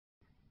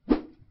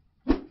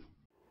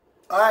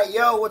Alright,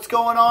 yo, what's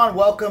going on?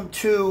 Welcome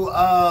to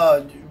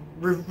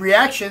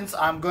Reactions.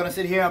 I'm going to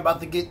sit here. I'm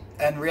about to get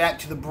and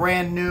react to the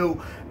brand new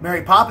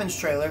Mary Poppins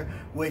trailer,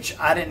 which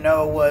I didn't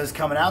know was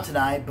coming out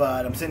tonight,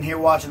 but I'm sitting here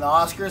watching the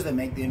Oscars. They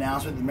make the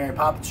announcement the Mary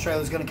Poppins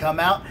trailer is going to come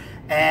out,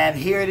 and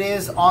here it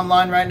is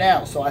online right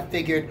now. So I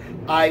figured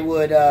I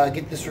would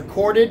get this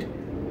recorded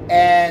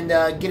and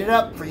get it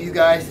up for you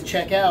guys to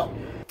check out.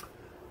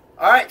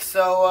 Alright,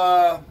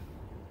 so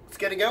let's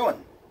get it going.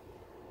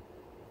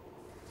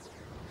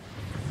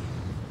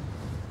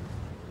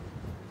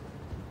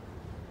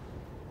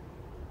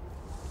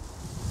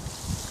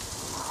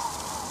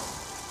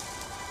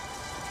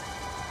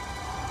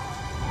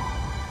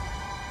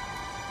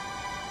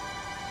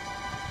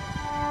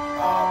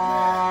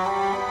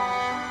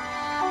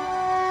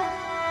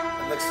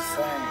 Looks the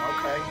same,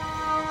 okay.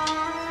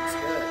 Looks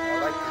good. I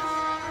like this.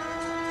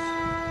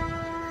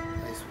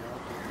 Nice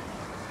world here.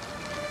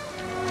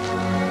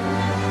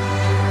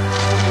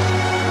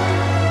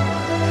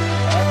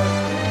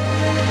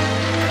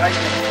 Kite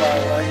can fly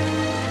away.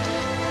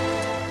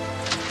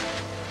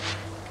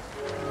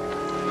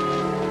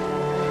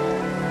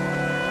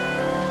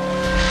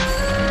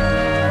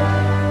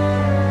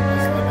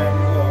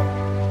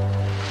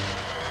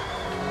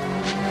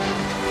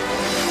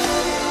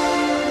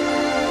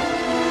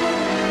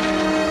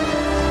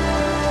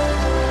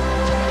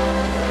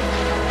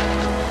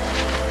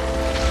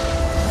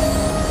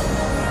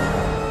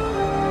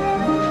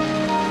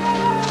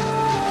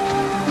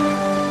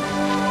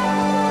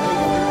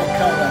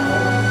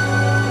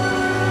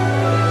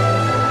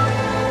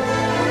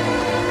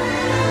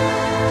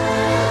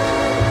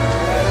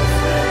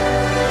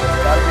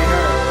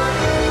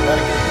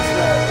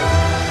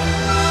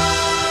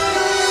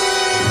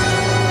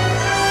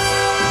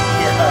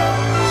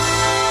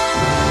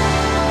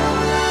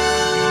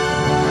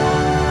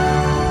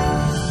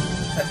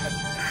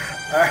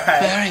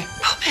 Mary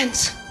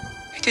Poppins,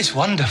 it is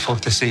wonderful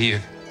to see you.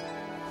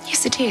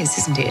 Yes, it is,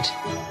 isn't it?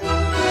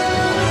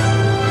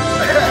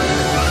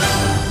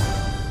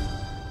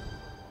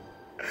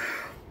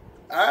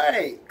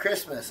 Alright,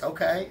 Christmas.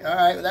 Okay,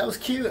 alright, that was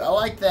cute. I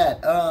like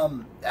that.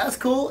 That's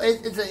cool.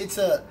 It's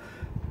a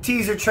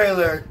teaser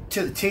trailer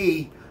to the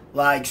T,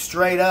 like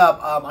straight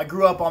up. I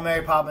grew up on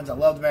Mary Poppins. I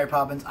loved Mary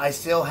Poppins. I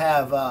still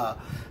have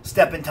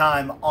Step in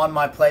Time on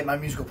my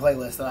musical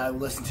playlist that I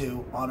listen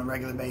to on a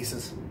regular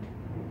basis.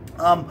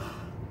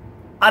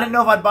 I didn't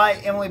know if I'd buy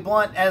Emily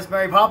Blunt as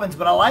Mary Poppins,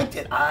 but I liked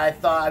it.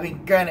 I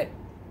mean, granted,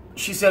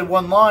 she said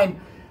one line,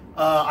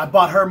 I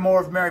bought her more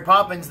of Mary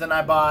Poppins than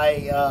I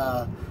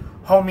buy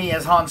Homie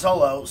as Han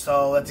Solo,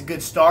 so that's a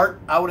good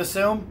start, I would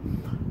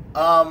assume.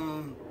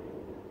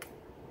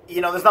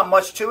 You know, there's not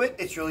much to it.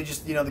 It's really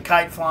just, you know, the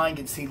kite flying.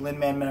 You can see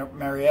Lin-Manuel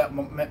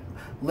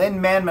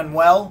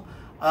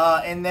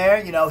in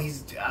there. You know,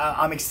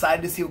 I'm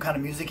excited to see what kind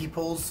of music he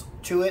pulls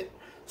to it,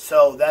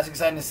 so that's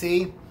exciting to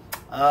see.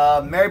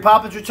 Mary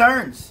Poppins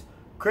Returns,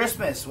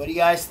 Christmas. What do you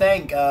guys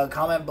think?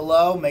 Comment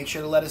below. Make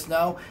sure to let us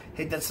know.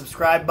 Hit that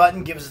subscribe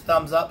button. Give us a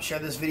thumbs up. Share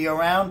this video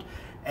around.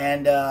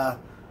 And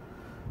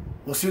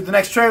we'll see what the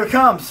next trailer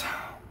comes.